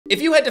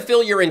If you had to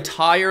fill your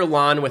entire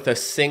lawn with a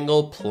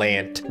single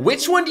plant,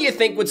 which one do you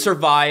think would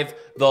survive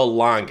the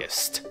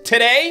longest?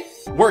 Today,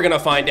 we're gonna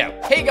find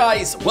out. Hey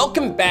guys,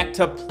 welcome back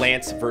to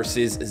Plants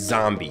vs.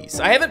 Zombies.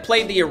 I haven't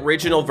played the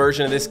original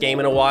version of this game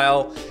in a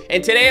while,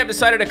 and today I've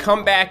decided to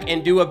come back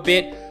and do a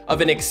bit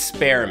of an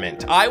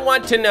experiment. I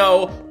want to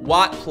know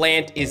what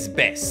plant is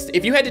best.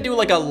 If you had to do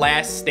like a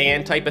last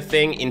stand type of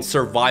thing in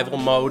survival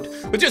mode,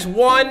 with just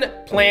one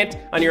plant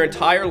on your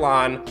entire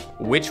lawn,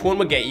 which one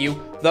would get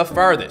you the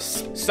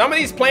farthest? Some of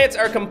these plants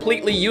are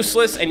completely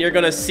useless, and you're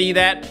gonna see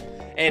that,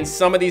 and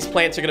some of these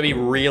plants are gonna be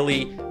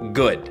really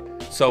good.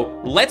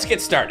 So let's get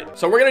started.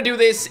 So we're gonna do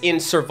this in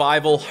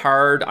survival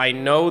hard. I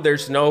know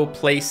there's no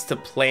place to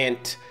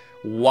plant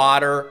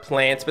water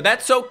plants, but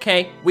that's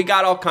okay. We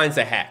got all kinds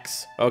of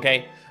hacks,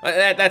 okay?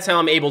 That's how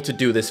I'm able to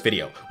do this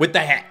video, with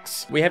the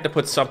hacks. We have to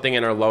put something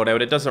in our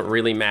loadout. It doesn't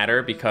really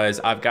matter because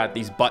I've got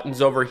these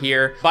buttons over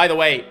here. By the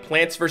way,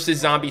 Plants vs.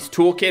 Zombies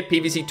Toolkit,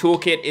 PVZ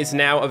Toolkit, is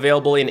now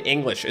available in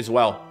English as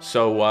well.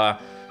 So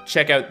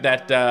check out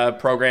that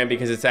program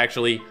because it's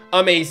actually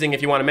amazing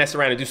if you want to mess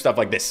around and do stuff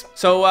like this.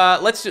 So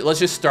let's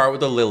just start with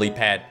the lily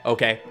pad,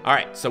 okay? All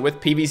right, so with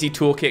PVZ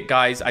Toolkit,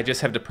 guys, I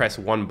just have to press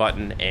one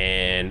button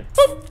and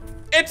boop.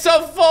 It's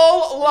a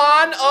full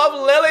lawn of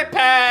lily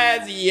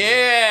pads,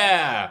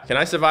 yeah! Can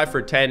I survive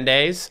for 10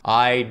 days?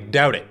 I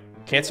doubt it.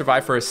 Can't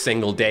survive for a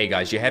single day,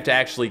 guys. You have to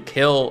actually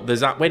kill the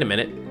zombie. Wait a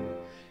minute.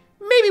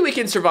 Maybe we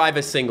can survive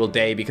a single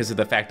day because of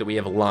the fact that we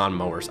have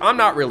lawnmowers. I'm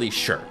not really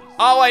sure.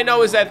 All I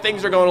know is that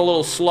things are going a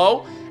little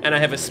slow, and I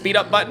have a speed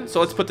up button, so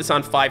let's put this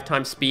on 5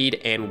 times speed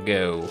and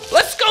go.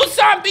 Let's go,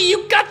 zombie!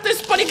 You got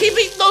this, buddy! Keep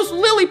eating those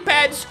lily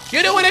pads!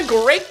 You're doing a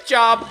great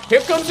job!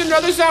 Here comes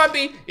another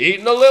zombie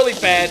eating a lily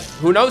pad.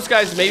 Who knows,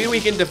 guys? Maybe we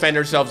can defend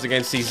ourselves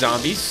against these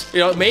zombies. You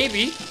know,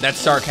 maybe. That's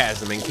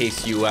sarcasm, in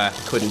case you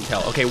couldn't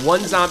tell. Okay, one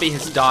zombie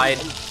has died.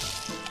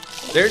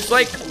 There's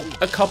like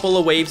a couple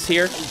of waves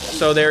here,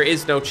 so there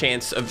is no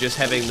chance of just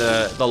having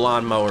the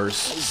lawnmowers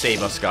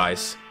save us,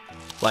 guys.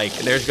 Like,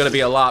 there's gonna be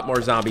a lot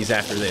more zombies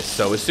after this.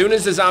 So as soon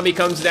as the zombie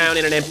comes down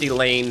in an empty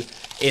lane,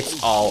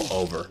 it's all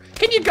over.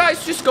 Can you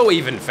guys just go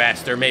even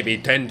faster? Maybe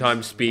 10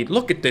 times speed.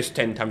 Look at this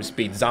 10 times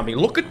speed zombie.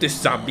 Look at this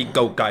zombie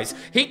go, guys.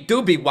 He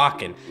do be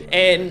walking.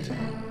 And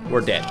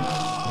we're dead.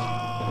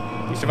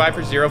 He survived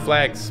for 0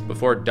 flags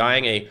before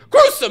dying a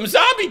gruesome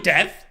zombie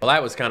death. Well,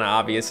 that was kind of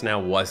obvious now,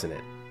 wasn't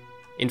it?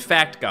 In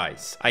fact,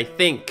 guys, I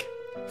think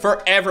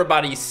for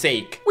everybody's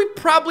sake, we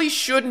probably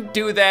shouldn't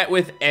do that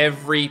with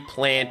every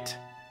plant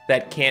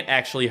that can't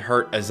actually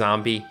hurt a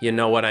zombie. You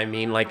know what I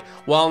mean? Like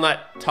walnut,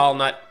 tall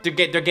nut, they're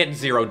getting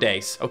 0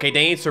 days. Okay, they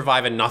ain't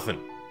surviving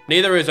nothing.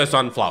 Neither is a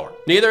sunflower.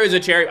 Neither is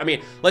a cherry. I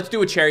mean, let's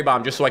do a cherry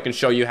bomb just so I can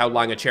show you how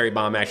long a cherry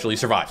bomb actually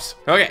survives.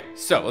 Okay,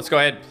 so let's go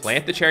ahead,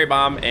 plant the cherry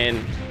bomb,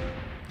 and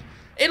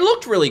it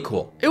looked really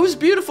cool. It was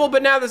beautiful,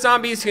 but now the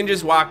zombies can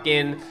just walk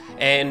in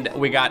and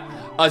we got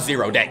a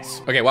 0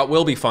 days. Okay, what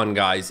will be fun,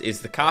 guys,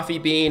 is the coffee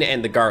bean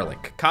and the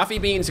garlic. Coffee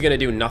beans are gonna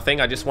do nothing.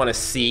 I just wanna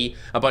see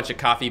a bunch of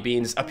coffee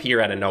beans appear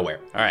out of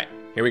nowhere. All right,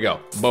 here we go,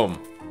 boom.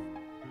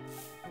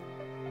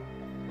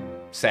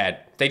 Sad,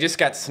 they just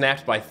got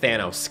snapped by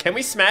Thanos. Can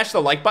we smash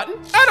the like button?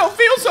 I don't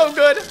feel so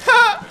good,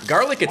 ha!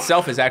 Garlic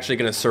itself is actually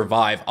gonna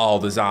survive all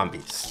the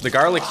zombies. The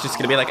garlic's just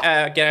gonna be like,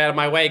 get out of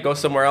my way, go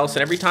somewhere else.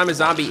 And every time a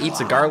zombie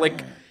eats a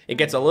garlic, it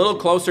gets a little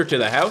closer to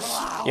the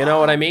house. You know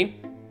what I mean?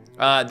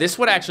 This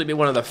would actually be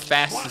one of the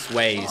fastest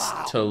ways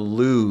to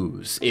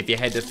lose if you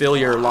had to fill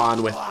your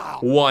lawn with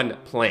one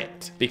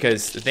plant,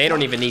 because they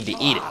don't even need to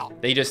eat it.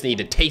 They just need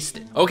to taste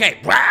it. Okay,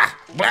 blah,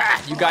 blah.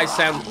 You guys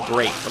sound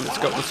great.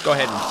 Let's go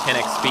ahead and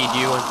 10x speed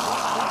you.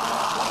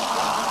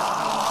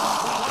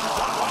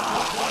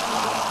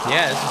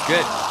 Yeah, this is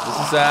good. This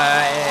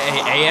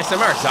is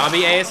ASMR,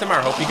 zombie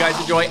ASMR. Hope you guys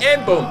enjoy,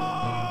 and boom.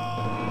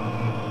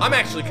 I'm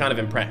actually kind of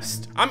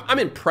impressed. I'm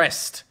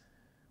impressed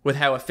with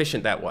how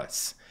efficient that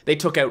was. They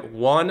took out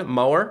one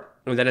mower,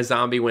 and then a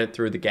zombie went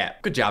through the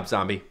gap. Good job,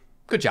 zombie.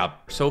 Good job.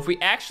 So if we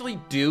actually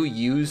do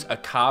use a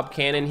cob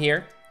cannon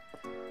here,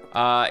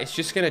 it's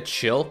just gonna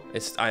chill.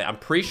 I'm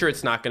pretty sure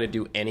it's not gonna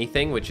do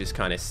anything, which is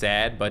kind of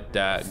sad, but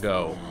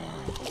go.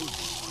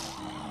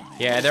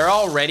 Yeah, they're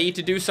all ready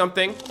to do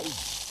something,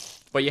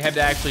 but you have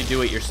to actually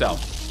do it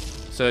yourself.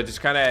 So it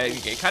just kind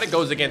of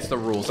goes against the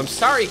rules. I'm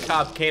sorry,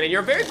 cob cannon.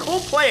 You're a very cool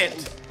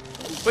plant,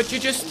 but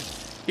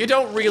you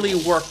don't really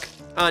work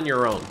on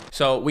your own.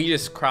 So we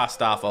just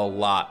crossed off a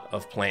lot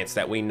of plants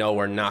that we know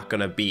are not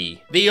gonna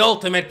be the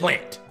ultimate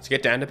plant. Let's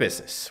get down to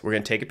business. We're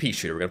gonna take a pea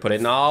shooter. We're gonna put it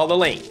in all the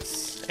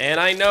lanes.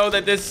 And I know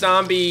that this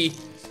zombie,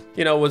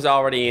 you know, was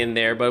already in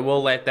there, but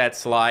we'll let that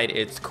slide.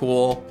 It's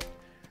cool.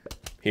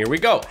 Here we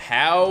go.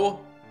 How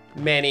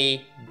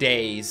many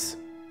days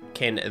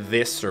can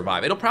this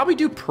survive? It'll probably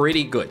do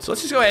pretty good. So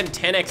let's just go ahead and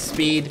 10x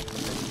speed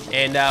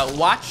and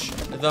watch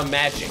the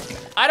magic.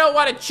 I don't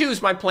want to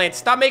choose my plants.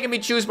 Stop making me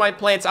choose my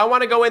plants. I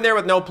want to go in there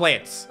with no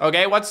plants.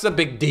 Okay, what's the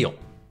big deal?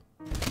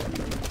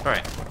 All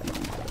right.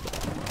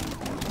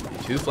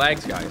 2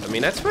 flags, guys. I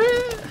mean, that's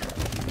pretty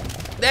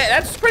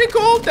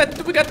cool.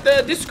 That we got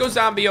the disco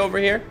zombie over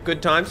here.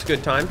 Good times,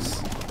 good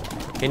times.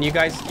 Can you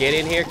guys get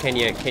in here? Can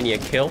you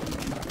kill?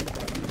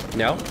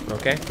 No?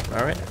 Okay.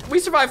 All right. We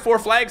survived 4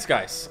 flags,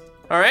 guys.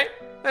 All right.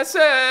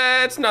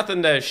 That's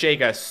nothing to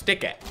shake a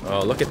stick at.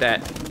 Oh, look at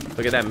that.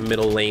 Look at that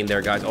middle lane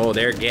there, guys. Oh,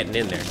 they're getting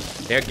in there.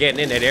 They're getting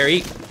in there.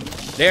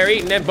 They're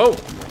eating, and boom.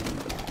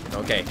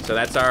 Okay, so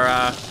that's our,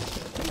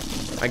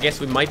 I guess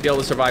we might be able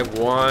to survive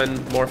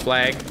 1 more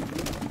flag.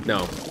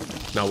 No,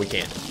 we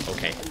can't.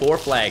 Okay, 4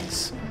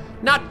 flags.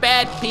 Not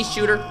bad, pea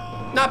shooter.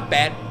 Not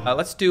bad.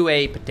 Let's do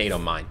a potato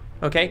mine,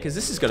 okay? Because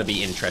this is gonna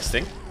be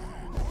interesting.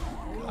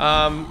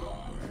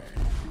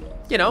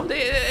 You know,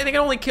 they can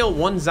only kill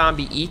 1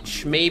 zombie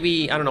each.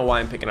 Maybe, I don't know why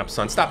I'm picking up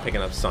sun. Stop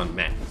picking up sun,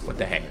 Matt. What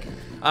the heck?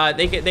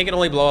 They can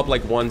only blow up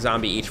like 1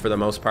 zombie each for the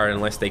most part,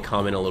 unless they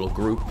come in a little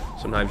group.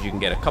 Sometimes you can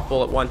get a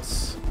couple at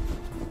once.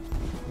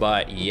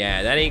 But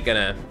yeah, that ain't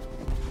gonna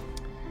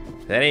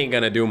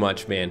do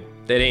much, man.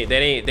 That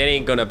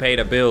ain't gonna pay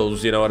the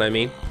bills, you know what I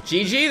mean?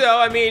 GG though,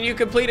 I mean, you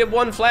completed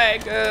 1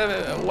 flag.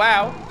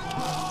 Wow.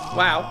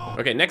 Wow.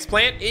 Okay, next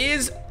plant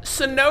is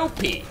snow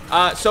pea.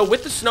 So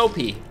with the snow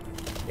pea,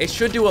 it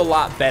should do a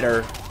lot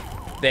better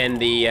than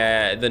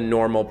the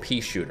normal pea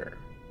shooter,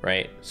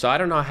 right? So I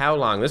don't know how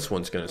long this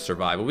one's gonna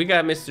survive, but we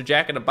got Mr.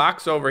 Jack in the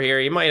Box over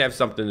here. He might have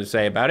something to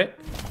say about it.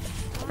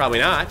 Probably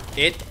not.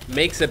 It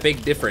makes a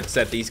big difference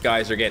that these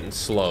guys are getting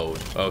slowed,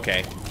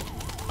 okay?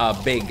 A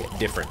big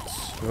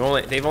difference.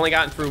 They've only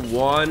gotten through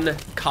 1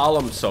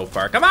 column so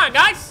far. Come on,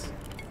 guys!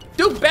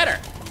 Do better!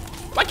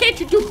 Why can't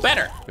you do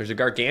better? There's a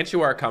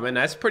Gargantuar coming.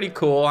 That's pretty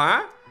cool,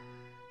 huh?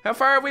 How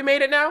far have we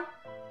made it now?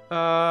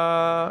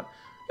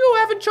 You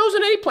haven't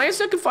chosen any plants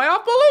that can fight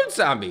off balloon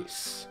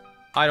zombies.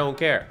 I don't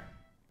care.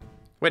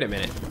 Wait a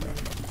minute.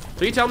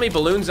 So you tell me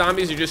balloon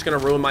zombies are just gonna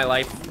ruin my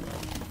life?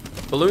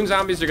 Balloon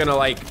zombies are gonna,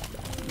 like,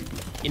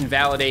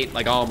 invalidate,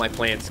 like, all my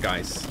plants,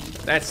 guys.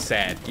 That's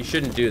sad. You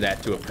shouldn't do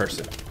that to a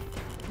person.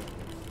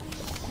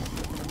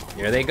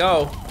 Here they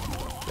go.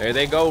 There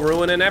they go,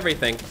 ruining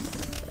everything.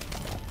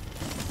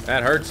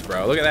 That hurts,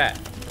 bro. Look at that.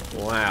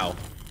 Wow.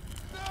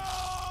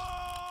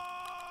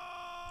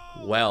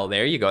 Well,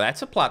 there you go.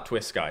 That's a plot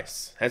twist,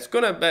 guys.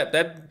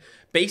 That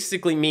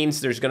basically means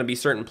there's gonna be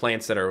certain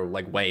plants that are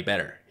like way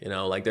better. You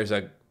know, like there's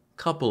a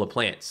couple of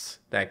plants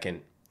that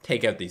can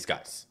take out these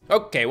guys.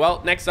 Okay,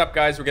 well, next up,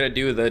 guys, we're gonna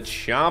do the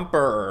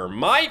Chomper.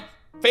 My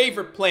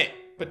favorite plant,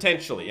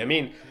 potentially. I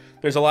mean,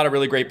 there's a lot of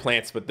really great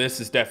plants, but this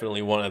is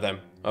definitely one of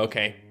them,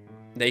 okay?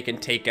 They can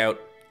take out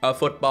a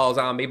football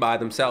zombie by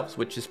themselves,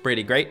 which is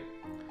pretty great.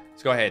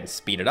 Let's go ahead and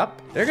speed it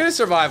up. They're gonna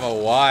survive a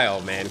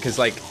while, man, because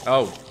like,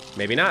 oh,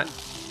 maybe not.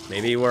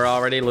 Maybe we're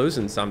already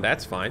losing some,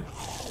 that's fine.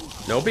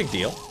 No big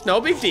deal, no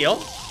big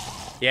deal.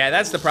 Yeah,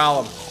 that's the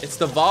problem. It's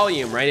the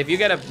volume, right? If you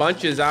get a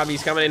bunch of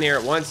zombies coming in here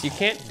at once, you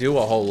can't do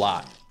a whole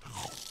lot.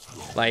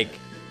 Like,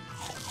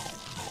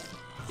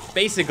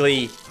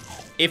 basically,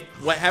 if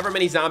however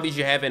many zombies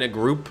you have in a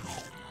group,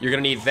 you're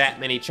gonna need that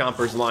many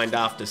chompers lined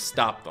off to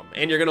stop them.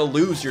 And you're gonna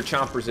lose your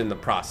chompers in the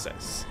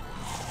process.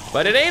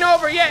 But it ain't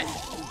over yet.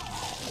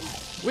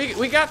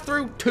 We got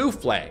through 2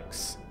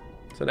 flags.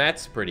 So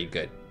that's pretty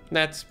good.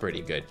 That's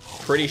pretty good.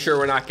 Pretty sure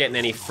we're not getting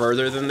any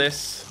further than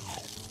this.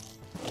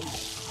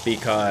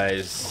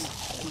 Because,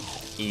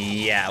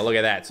 yeah, look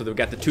at that. So we've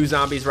got the 2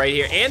 zombies right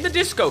here and the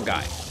disco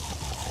guy.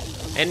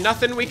 And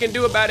nothing we can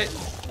do about it.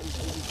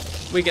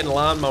 We can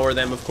lawnmower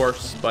them, of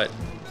course, but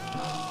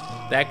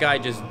that guy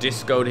just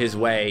discoed his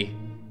way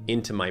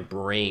into my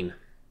brain.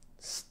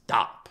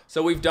 Stop.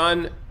 So we've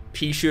done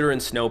pea shooter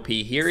and snow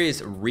pea. Here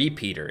is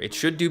repeater. It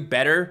should do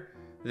better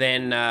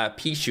than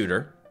pea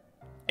shooter,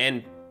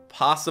 and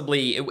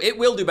possibly it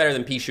will do better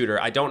than pea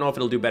shooter. I don't know if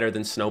it'll do better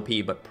than snow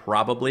pea, but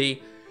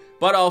probably.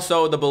 But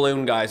also the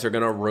balloon guys are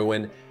gonna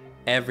ruin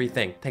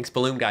everything. Thanks,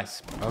 balloon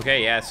guys.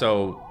 Okay, yeah,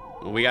 so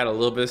we got a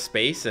little bit of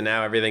space and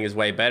now everything is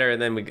way better,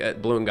 and then we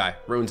got balloon guy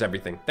ruins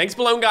everything. Thanks,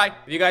 balloon guy.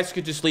 If you guys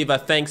could just leave a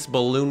thanks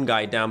balloon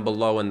guy down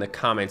below in the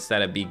comments,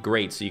 that'd be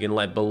great, so you can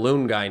let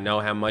balloon guy know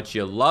how much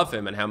you love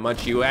him and how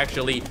much you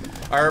actually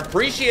are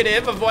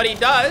appreciative of what he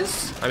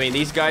does. I mean,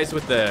 these guys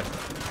with the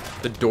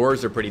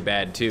doors are pretty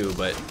bad too,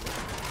 but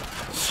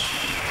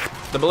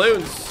the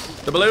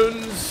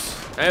balloons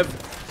have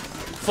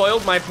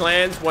foiled my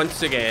plans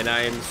once again.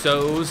 I am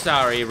so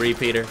sorry,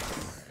 repeater.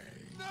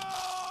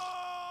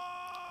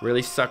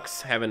 Really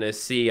sucks having to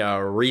see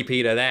a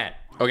repeat of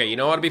that. Okay, you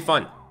know what'll be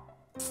fun?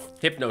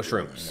 Hypno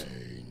shrooms.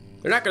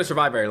 They're not gonna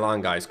survive very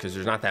long, guys, because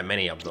there's not that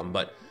many of them,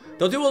 but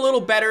they'll do a little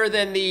better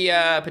than the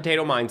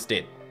potato mines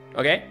did,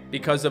 okay?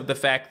 Because of the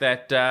fact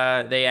that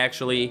they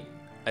actually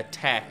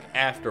attack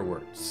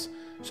afterwards.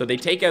 So they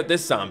take out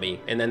this zombie,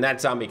 and then that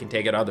zombie can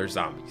take out other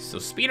zombies. So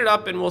speed it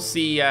up, and we'll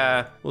see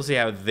how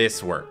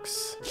this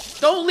works.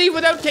 Don't leave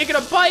without taking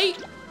a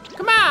bite.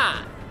 Come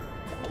on.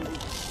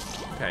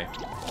 Okay.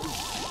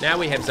 Now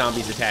we have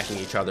zombies attacking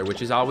each other,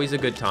 which is always a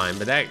good time.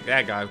 But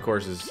that guy, of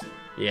course, is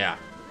yeah.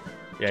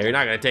 You're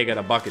not gonna take out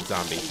a bucket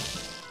zombie.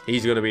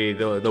 He's gonna be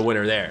the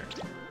winner there.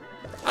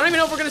 I don't even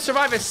know if we're gonna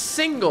survive a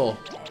single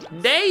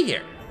day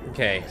here.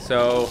 Okay,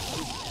 so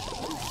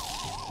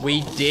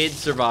We did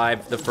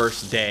survive the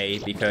first day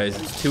because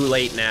it's too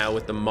late now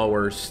with the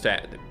mowers.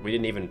 We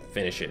didn't even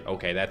finish it.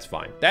 Okay, that's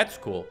fine. That's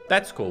cool.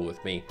 That's cool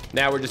with me.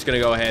 Now we're just gonna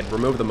go ahead,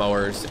 remove the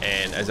mowers,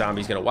 and a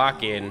zombie's gonna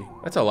walk in.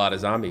 That's a lot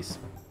of zombies.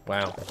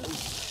 Wow.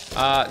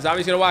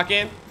 Zombie's gonna walk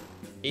in.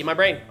 Eat my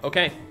brain.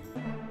 Okay.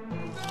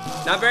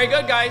 Not very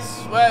good, guys.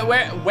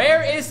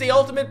 Where is the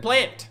ultimate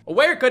plant?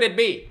 Where could it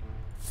be?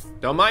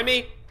 Don't mind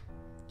me.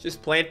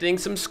 Just planting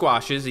some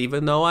squashes,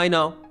 even though I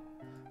know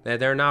that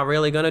they're not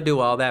really gonna do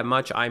all that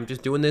much. I'm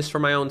just doing this for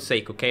my own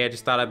sake, okay? I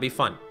just thought it'd be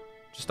fun.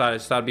 Just thought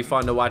it'd be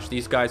fun to watch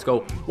these guys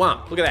go,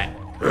 wow, look at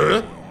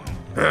that.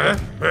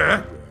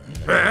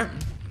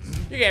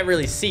 You can't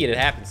really see it, it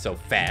happens so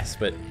fast,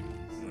 but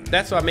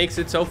that's what makes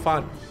it so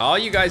fun. All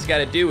you guys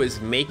gotta do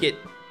is make it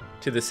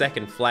to the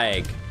second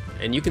flag,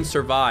 and you can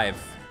survive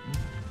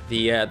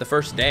the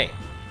first day,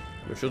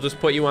 which will just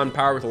put you on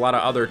par with a lot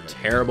of other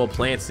terrible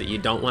plants that you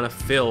don't wanna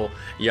fill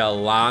your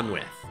lawn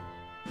with.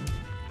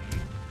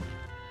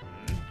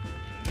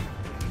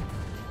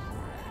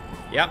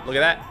 Yep, look at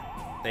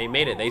that. They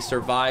made it. They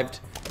survived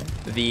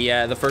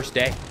the first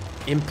day.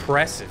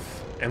 Impressive.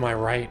 Am I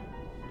right?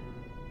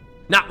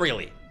 Not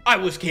really. I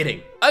was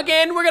kidding.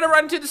 Again, we're gonna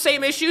run into the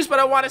same issues, but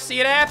I want to see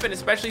it happen,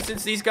 especially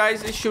since these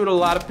guys, they shoot a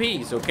lot of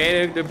peas,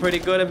 okay? They're pretty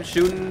good at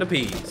shooting the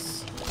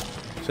peas.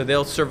 So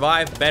they'll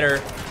survive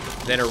better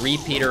than a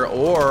repeater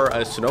or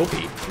a snow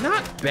pea.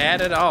 Not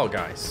bad at all,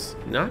 guys.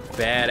 Not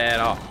bad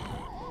at all.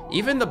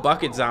 Even the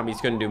bucket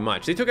zombies couldn't do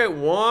much. They took out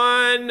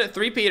one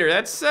three-peater.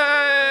 That's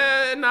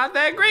not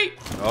that great.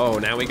 Oh,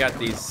 now we got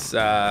these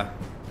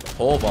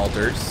pole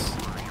vaulters.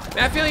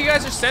 Man, I feel like you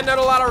guys are sending out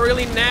a lot of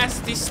really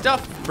nasty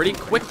stuff pretty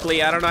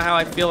quickly. I don't know how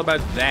I feel about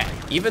that.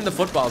 Even the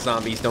football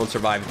zombies don't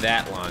survive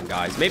that long,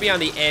 guys. Maybe on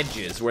the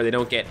edges where they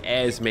don't get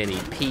as many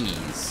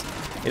peas.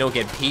 They don't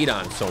get peed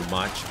on so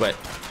much, but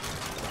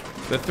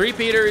the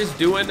three-peater is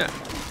doing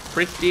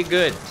pretty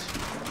good.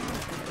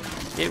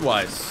 It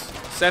was.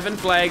 7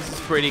 flags is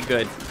pretty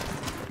good.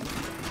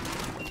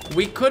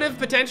 We could have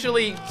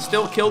potentially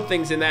still killed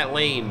things in that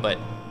lane, but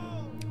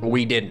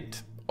we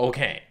didn't.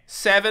 Okay,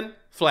 7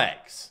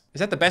 flags. Is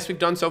that the best we've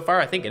done so far?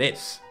 I think it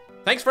is.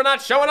 Thanks for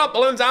not showing up,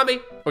 balloon zombie.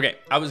 Okay,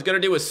 I was gonna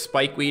do a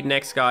spike weed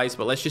next, guys,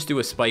 but let's just do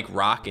a spike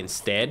rock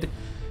instead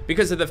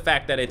because of the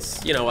fact that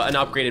it's, you know, an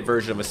upgraded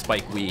version of a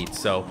spike weed.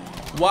 So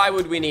why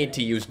would we need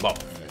to use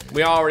both?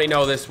 We already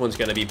know this one's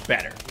gonna be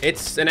better.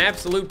 It's an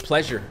absolute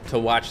pleasure to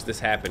watch this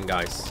happen,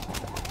 guys.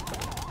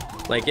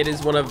 Like, it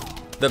is one of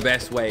the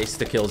best ways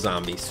to kill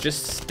zombies.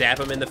 Just stab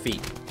them in the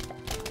feet.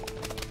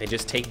 They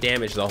just take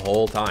damage the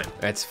whole time.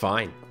 That's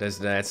fine.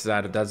 That's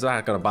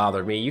not gonna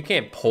bother me. You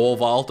can't pole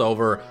vault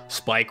over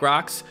spike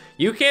rocks.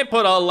 You can't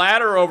put a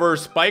ladder over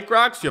spike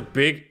rocks, you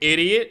big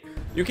idiot.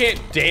 You can't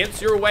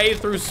dance your way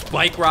through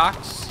spike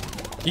rocks.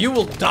 You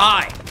will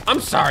die. I'm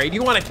sorry, do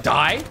you wanna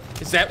die?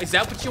 Is that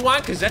what you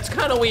want? Cause that's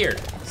kinda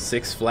weird.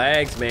 6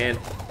 flags, man.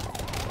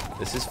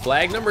 This is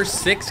flag number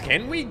 6.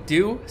 Can we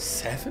do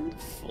 7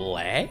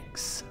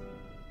 flags?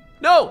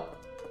 No,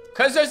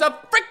 because there's a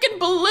freaking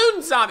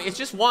balloon zombie. It's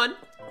just one.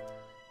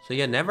 So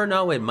you never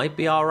know, it might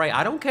be all right.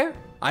 I don't care.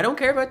 I don't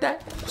care about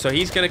that. So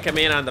he's gonna come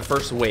in on the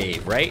first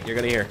wave, right? You're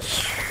gonna hear.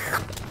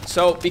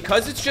 So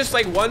because it's just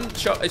like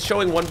it's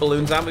showing one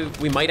balloon zombie,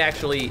 we might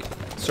actually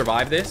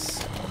survive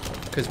this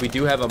because we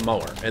do have a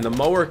mower, and the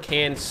mower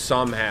can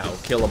somehow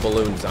kill a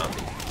balloon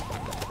zombie.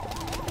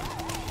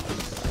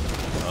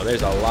 Oh,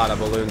 there's a lot of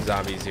balloon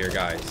zombies here,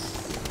 guys.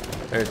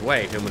 There's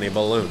way too many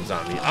balloon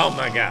zombies. Oh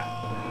my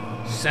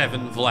God.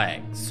 7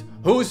 flags.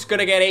 Who's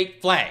gonna get 8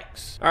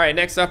 flags? All right,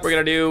 next up, we're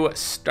gonna do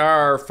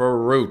Star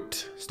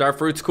Fruit. Star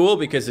Fruit's cool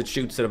because it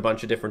shoots in a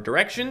bunch of different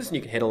directions and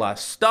you can hit a lot of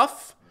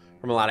stuff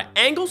from a lot of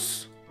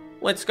angles.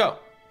 Let's go.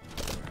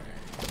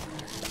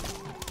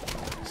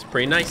 It's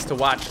pretty nice to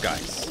watch,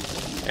 guys.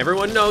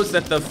 Everyone knows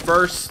that the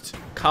first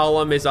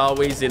column is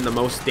always in the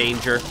most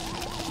danger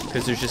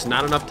because there's just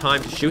not enough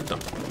time to shoot them.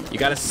 You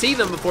gotta see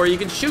them before you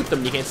can shoot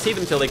them. You can't see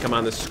them until they come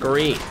on the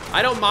screen.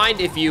 I don't mind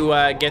if you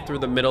get through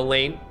the middle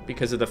lane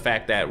because of the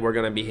fact that we're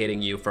gonna be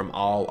hitting you from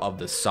all of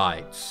the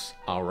sides.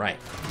 All right,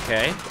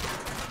 okay.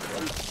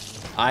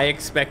 I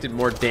expected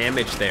more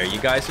damage there. You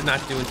guys are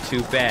not doing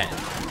too bad.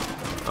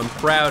 I'm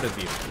proud of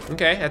you.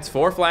 Okay, that's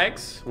 4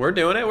 flags. We're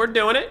doing it, we're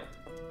doing it.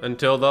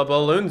 Until the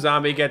balloon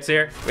zombie gets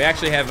here. We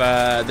actually have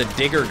the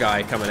digger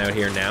guy coming out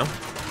here now,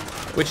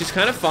 which is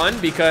kind of fun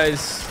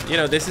because, you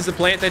know, this is a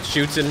plant that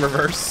shoots in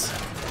reverse.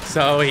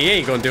 So he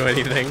ain't gonna do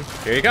anything.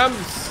 Here he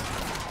comes.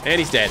 And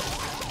he's dead.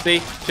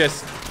 See,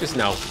 just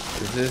no.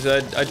 This is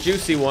a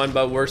juicy one,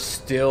 but we're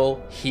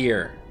still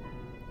here.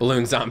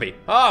 Balloon zombie.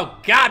 Oh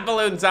God,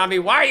 balloon zombie,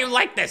 why are you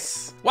like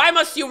this? Why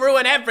must you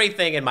ruin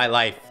everything in my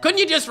life? Couldn't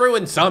you just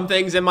ruin some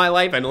things in my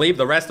life and leave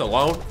the rest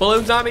alone,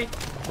 balloon zombie?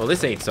 Well,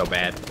 this ain't so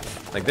bad.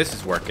 Like, this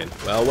is working.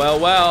 Well, well,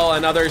 well,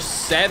 another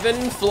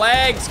 7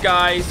 flags,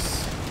 guys.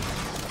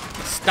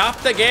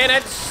 Stopped again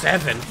at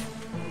 7.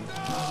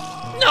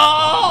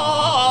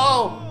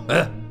 No!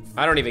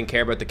 I don't even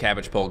care about the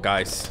cabbage pole,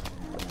 guys,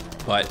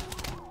 but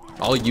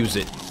I'll use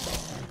it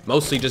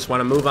Mostly just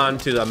want to move on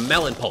to the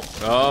melon pulp.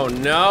 Oh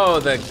no,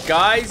 the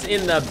guys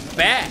in the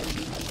back.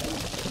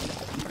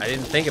 I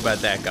didn't think about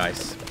that,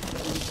 guys.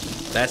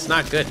 That's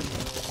not good.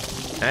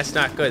 That's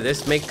not good.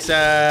 This makes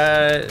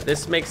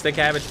the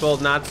cabbage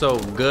pulp not so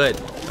good.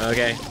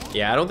 Okay.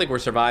 Yeah, I don't think we're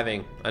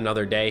surviving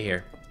another day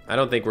here. I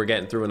don't think we're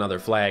getting through another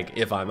flag,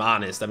 if I'm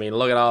honest. I mean,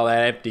 look at all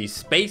that empty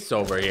space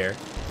over here.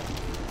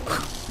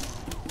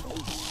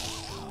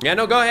 Yeah,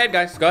 no, go ahead,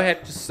 guys. Go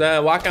ahead. Just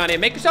walk on in.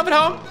 Make yourself at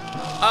home.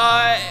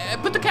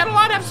 Put the kettle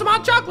on, have some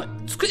hot chocolate.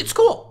 It's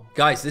cool.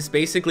 Guys, this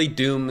basically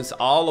dooms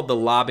all of the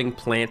lobbing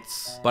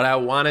plants, but I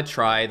want to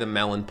try the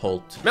melon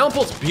pulp. Melon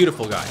pulp's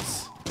beautiful,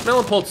 guys.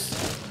 Melon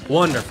pulp's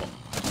wonderful.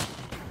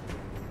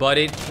 But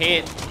it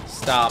can't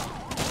stop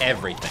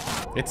everything.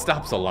 It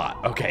stops a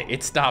lot. Okay,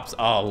 it stops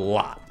a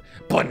lot,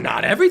 but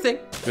not everything.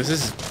 This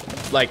is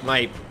like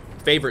my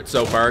favorite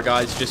so far,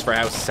 guys, just for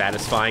how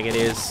satisfying it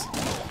is.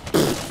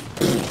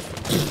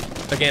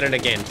 Again and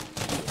again.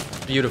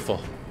 Beautiful.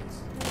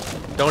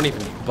 Don't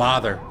even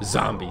bother,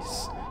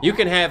 zombies. You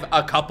can have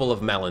a couple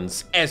of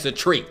melons as a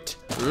treat.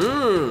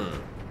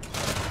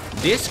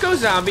 Disco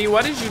zombie,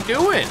 what is you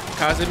doing?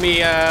 Causing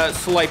me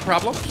slight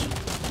problems?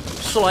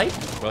 Slight?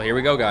 Well, here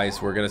we go,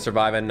 guys. We're gonna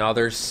survive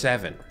another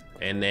 7.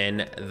 And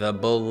then the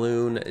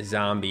balloon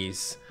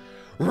zombies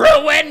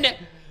ruin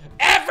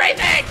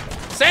everything!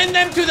 Send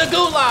them to the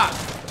gulag!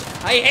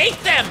 I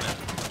hate them!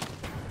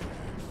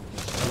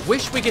 I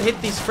wish we could hit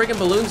these friggin'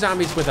 balloon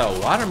zombies with a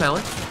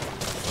watermelon.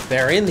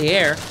 They're in the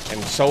air,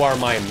 and so are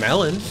my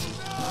melons.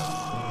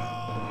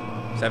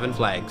 7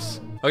 flags.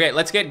 Okay,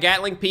 let's get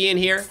Gatling P in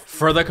here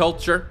for the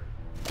culture.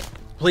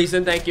 Please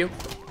and thank you.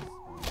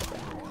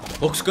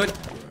 Looks good.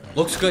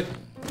 Looks good.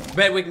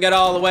 Bet we can get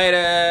all the way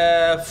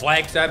to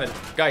flag 7.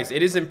 Guys,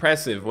 it is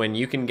impressive when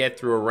you can get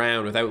through a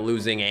round without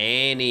losing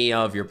any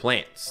of your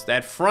plants.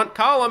 That front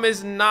column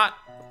is not,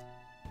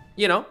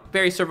 you know,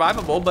 very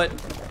survivable, but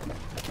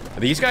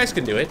these guys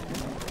can do it.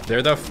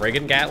 They're the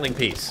friggin' Gatling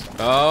piece.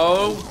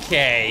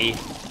 Okay,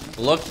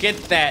 look at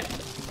that.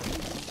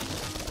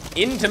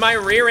 Into my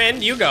rear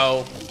end you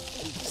go.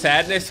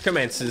 Sadness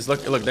commences.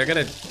 Look, they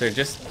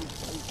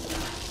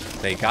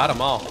got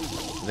them all.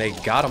 They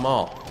got them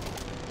all.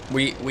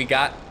 We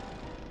got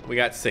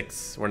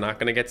 6. We're not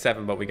gonna get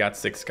 7, but we got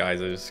 6,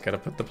 guys. I just gotta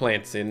put the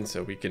plants in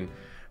so we can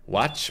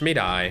watch me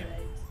die.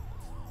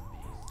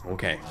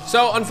 Okay,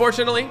 so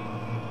unfortunately,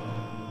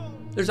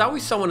 there's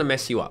always someone to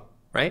mess you up,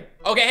 right?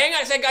 Okay, hang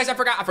on a second, guys. I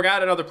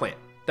forgot another plant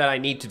that I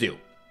need to do.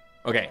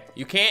 Okay,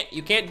 you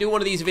can't do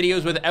one of these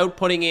videos without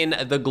putting in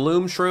the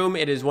Gloom Shroom.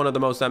 It is one of the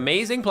most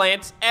amazing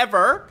plants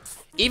ever,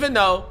 even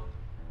though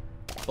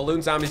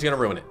Balloon Zombie's gonna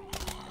ruin it.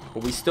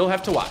 But we still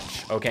have to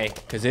watch, okay?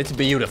 Because it's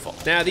beautiful.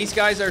 Now, these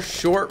guys are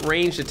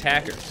short-range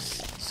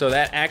attackers. So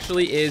that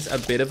actually is a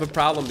bit of a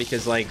problem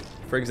because, like,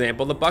 for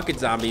example, the bucket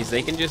zombies,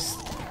 they can just,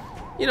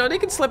 you know, they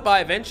can slip by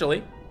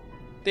eventually.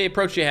 They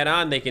approach you head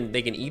on, they can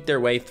eat their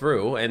way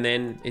through, and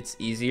then it's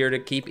easier to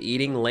keep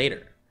eating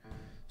later.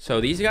 So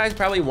these guys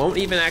probably won't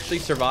even actually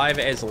survive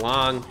as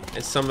long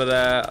as some of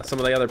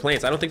the other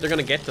plants. I don't think they're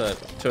gonna get to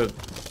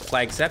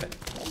flag 7.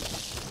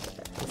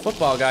 The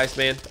football guys,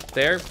 man,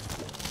 they're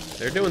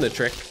doing the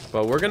trick.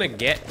 But we're gonna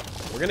get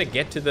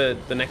to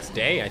the next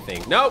day, I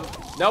think. Nope,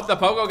 the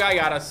pogo guy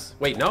got us.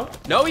 Wait, no,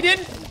 he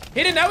didn't.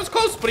 He didn't. That was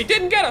close, but he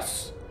didn't get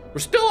us.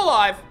 We're still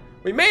alive.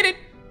 We made it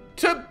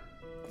to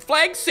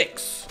flag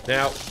 6.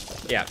 Now,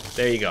 yeah,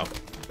 there you go.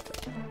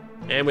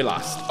 And we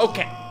lost.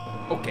 Okay,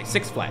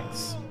 6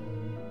 flags.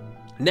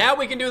 Now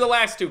we can do the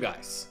last 2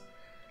 guys.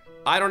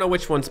 I don't know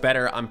which one's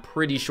better. I'm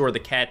pretty sure the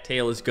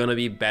cattail is gonna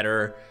be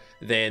better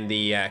than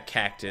the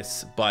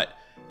cactus, but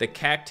the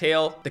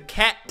cattail,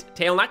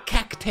 not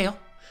cactail,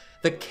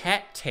 the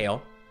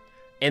cattail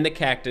and the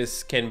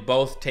cactus can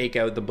both take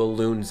out the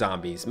balloon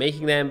zombies,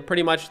 making them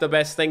pretty much the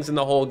best things in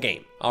the whole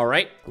game. All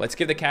right, let's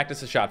give the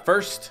cactus a shot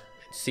first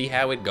and see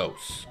how it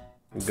goes.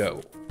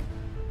 Go.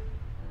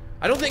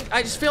 I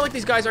just feel like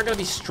these guys aren't gonna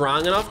be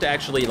strong enough to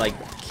actually like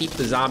keep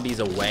the zombies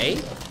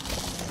away.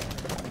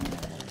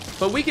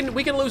 But we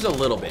can lose a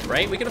little bit,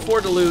 right? We can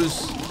afford to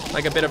lose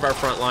like a bit of our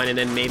front line and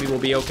then maybe we'll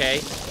be okay.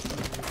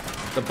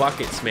 The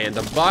buckets, man,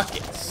 the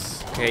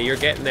buckets. Okay, you're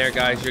getting there,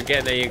 guys. You're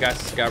getting there. You got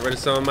rid of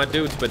some of my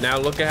dudes, but now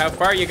look at how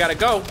far you gotta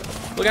go.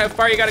 Look at how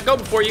far you gotta go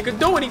before you can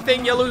do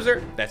anything, you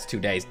loser. That's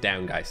 2 days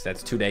down, guys.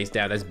 That's 2 days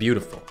down. That's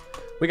beautiful.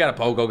 We got a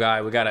pogo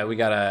guy. We got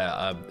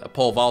a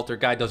pole vaulter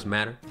guy. Doesn't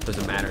matter.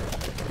 Doesn't matter.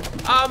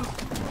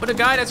 But a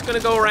guy that's gonna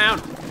go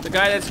around, the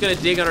guy that's gonna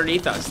dig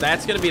underneath us,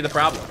 that's gonna be the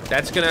problem.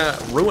 That's gonna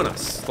ruin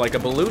us like a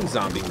balloon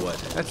zombie would.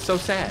 That's so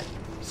sad.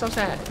 So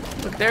sad.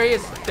 Look, there he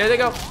is. There they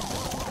go.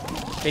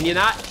 Can you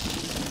not?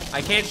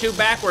 I can't shoot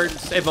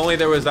backwards. If only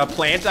there was a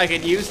plant I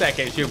could use that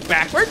can shoot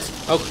backwards.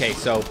 Okay,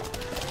 so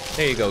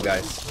there you go,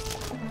 guys.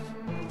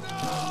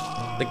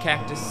 The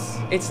cactus,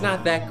 it's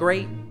not that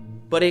great,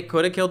 but it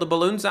could have killed the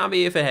balloon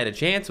zombie if it had a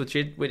chance, which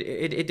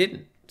it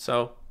didn't.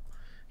 So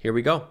here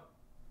we go.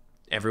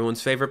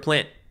 Everyone's favorite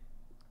plant,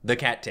 the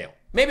cattail.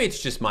 Maybe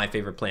it's just my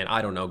favorite plant.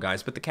 I don't know,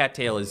 guys, but the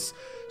cattail is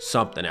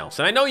something else.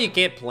 And I know you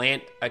can't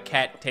plant a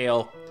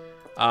cattail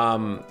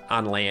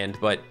on land,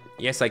 but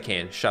yes, I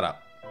can. Shut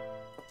up.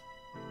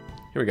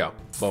 Here we go.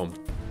 Boom.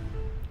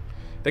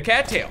 The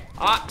cattail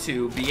ought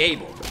to be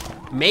able,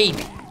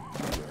 maybe,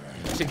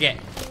 to get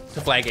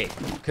to flag 8,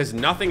 because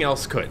nothing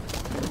else could.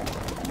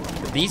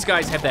 These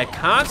guys have that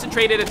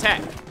concentrated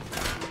attack,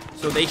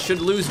 so they should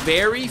lose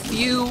very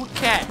few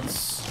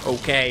cats,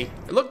 okay?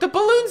 Look, the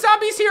balloon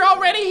zombie's here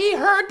already. He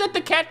heard that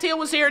the cattail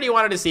was here and he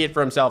wanted to see it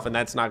for himself, and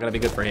that's not gonna be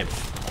good for him.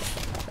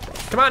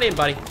 Come on in,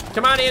 buddy.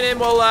 Come on in and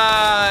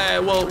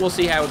we'll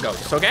see how it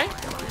goes, okay?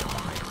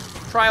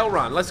 Trial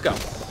run, let's go.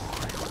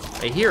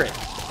 I hear it.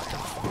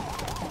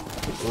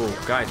 Ooh,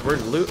 guys,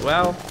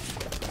 well,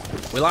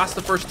 we lost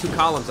the first 2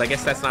 columns. I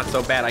guess that's not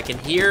so bad. I can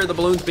hear the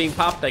balloons being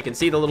popped. I can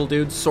see the little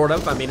dudes, sort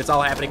of. I mean, it's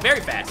all happening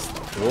very fast.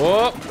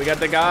 Whoa, we got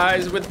the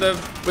guys with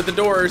the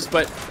doors,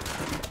 but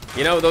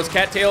you know, those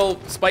cattail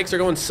spikes are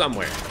going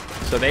somewhere.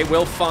 So they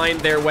will find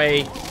their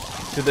way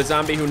to the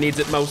zombie who needs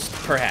it most,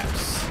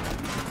 perhaps.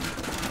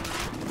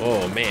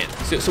 Oh, man.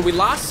 So we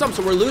lost some,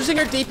 so we're losing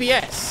our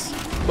DPS,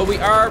 but we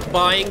are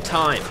buying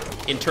time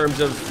in terms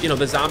of, you know,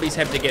 the zombies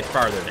have to get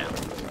farther now.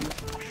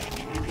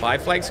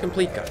 5 flags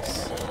complete,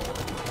 guys.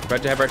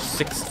 About to have our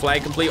 6th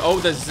flag complete. Oh,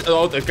 the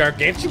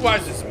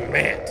gargantuas is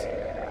mad.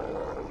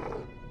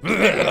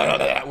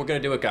 We're gonna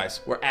do it,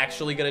 guys. We're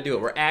actually gonna do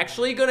it. We're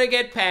actually gonna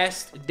get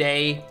past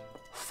day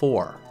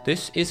 4.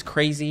 This is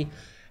crazy.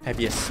 Have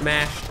you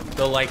smashed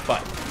the like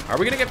button? Are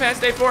we gonna get past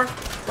day 4? A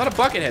lot of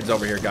bucket heads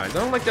over here, guys. I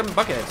don't like them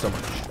bucket heads so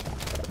much.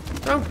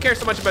 I don't care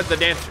so much about the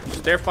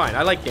dancers. They're fine.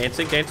 I like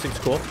dancing. Dancing's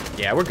cool.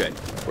 Yeah, we're good.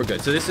 We're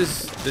good. So this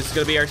is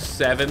gonna be our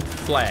 7th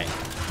flag.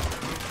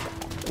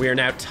 We are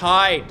now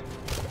tied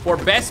for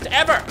best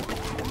ever.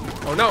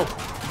 Oh no.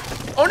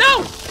 Oh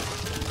no!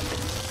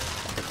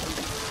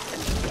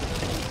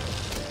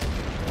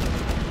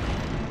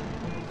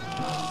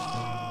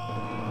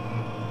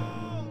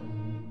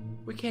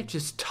 We can't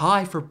just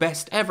tie for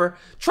best ever.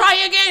 Try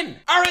again!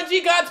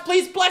 RNG gods,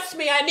 please bless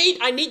me. I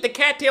need the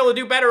cattail to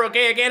do better,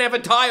 okay? I can't have a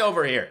tie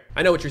over here.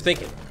 I know what you're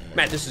thinking.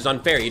 Matt, this is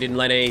unfair. You didn't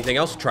let anything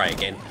else try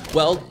again.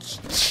 Well,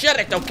 shut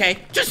it, okay?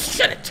 Just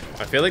shut it.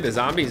 I feel like the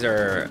zombies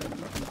are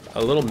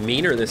a little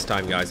meaner this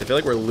time, guys. I feel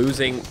like we're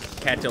losing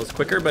cattails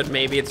quicker, but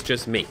maybe it's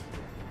just me.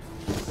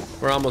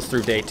 We're almost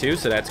through day 2,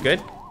 so that's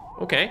good.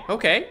 Okay,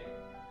 okay.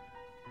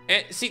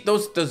 And see,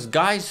 those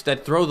guys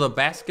that throw the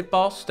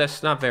basketballs,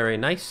 that's not very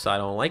nice. I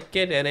don't like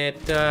it, and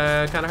it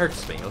kind of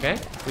hurts me, okay?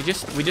 We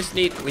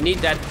need,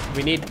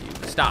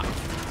 stop.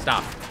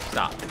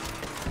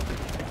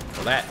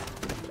 Well, that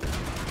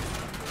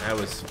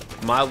was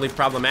mildly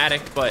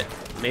problematic, but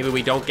maybe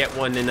we don't get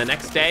one in the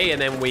next day,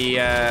 and then we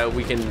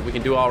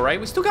can do all right.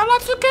 We still got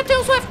lots of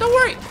cattails left. Don't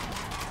worry.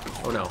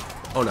 Oh no!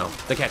 Oh no!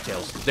 The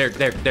cattails.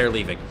 They're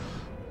leaving.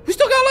 We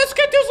still got lots of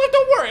cattails left.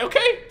 Don't worry.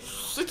 Okay.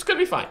 It's gonna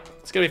be fine.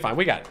 It's gonna be fine.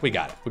 We got it. We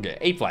got it. We're good.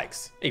 8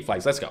 flags. 8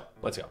 flags. Let's go.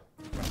 Let's go.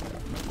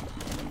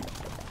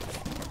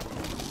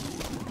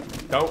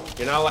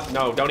 You're not allowed.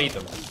 No, don't eat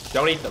them.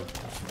 Don't eat them.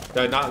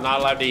 They're not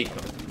allowed to eat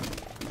them.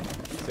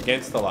 It's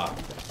against the law.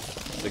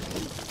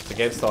 It's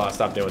against the law.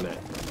 Stop doing that.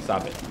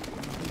 Stop it.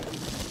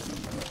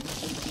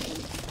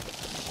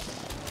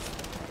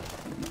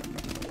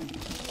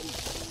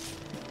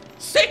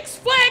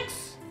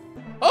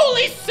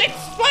 Only 6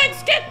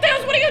 flags, get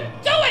those, what are you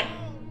doing?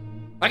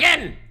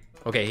 Again!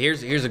 Okay,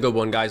 here's a good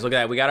one, guys. Look at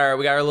that, we got our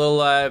little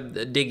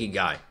diggy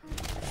guy.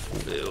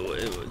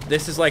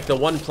 This is like the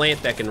one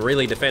plant that can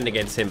really defend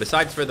against him,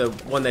 besides for the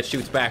one that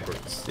shoots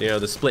backwards, you know,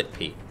 the split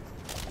pea.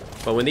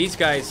 But when these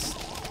guys,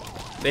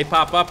 they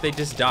pop up, they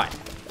just die.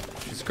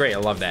 It's great, I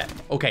love that.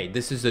 Okay,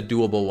 this is a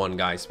doable one,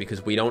 guys,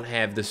 because we don't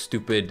have the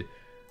stupid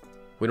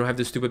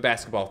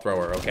basketball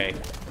thrower, okay?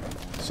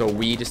 So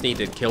we just need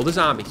to kill the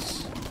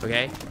zombies,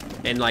 okay?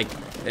 And like,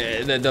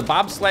 the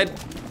bobsled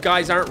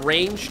guys aren't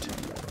ranged,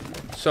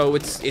 so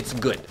it's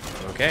good,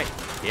 okay?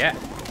 Yeah,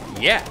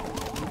 yeah,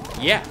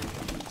 yeah,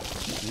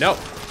 no,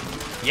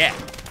 yeah,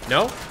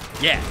 no,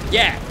 yeah,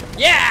 yeah,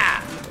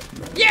 yeah,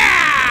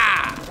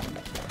 yeah!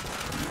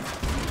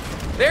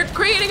 They're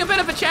creating a bit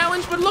of a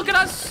challenge, but look at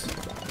us.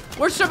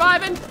 We're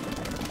surviving.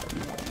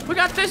 We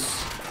got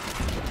this.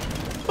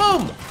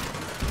 Boom,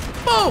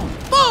 boom,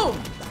 boom,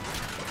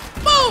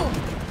 boom.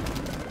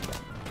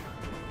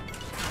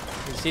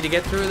 Just need to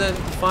get through the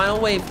final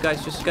wave,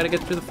 guys. Just gotta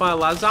get through the final.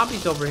 A lot of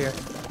zombies over here.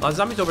 A lot of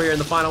zombies over here in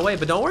the final wave,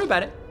 but don't worry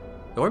about it.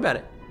 Don't worry about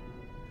it.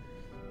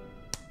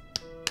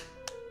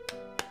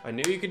 I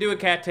knew you could do it,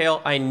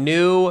 Cattail. I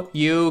knew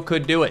you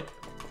could do it.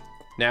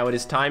 Now it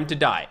is time to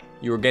die.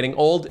 You are getting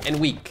old and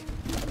weak.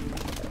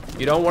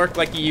 You don't work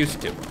like you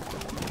used to.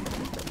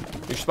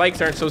 Your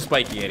spikes aren't so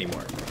spiky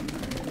anymore.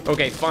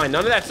 Okay, fine.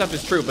 None of that stuff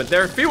is true, but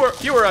there are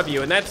fewer of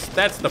you, and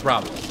that's the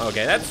problem.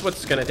 Okay, that's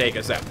what's gonna take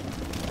us out.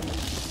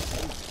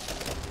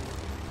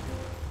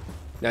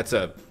 That's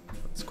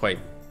quite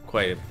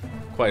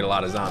a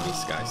lot of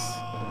zombies, guys.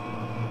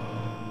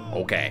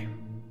 Okay.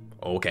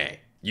 Okay.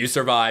 You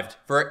survived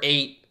for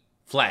 8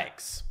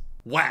 flags.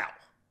 Wow.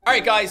 All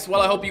right, guys,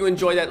 well, I hope you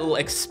enjoyed that little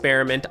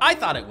experiment. I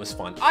thought it was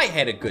fun. I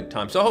had a good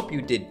time, so I hope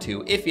you did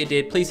too. If you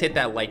did, please hit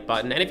that like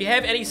button. And if you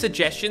have any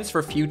suggestions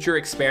for future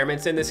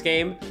experiments in this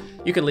game,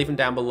 you can leave them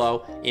down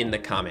below in the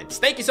comments.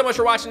 Thank you so much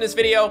for watching this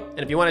video. And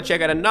if you want to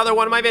check out another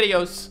one of my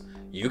videos,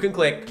 you can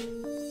click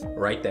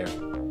right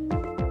there.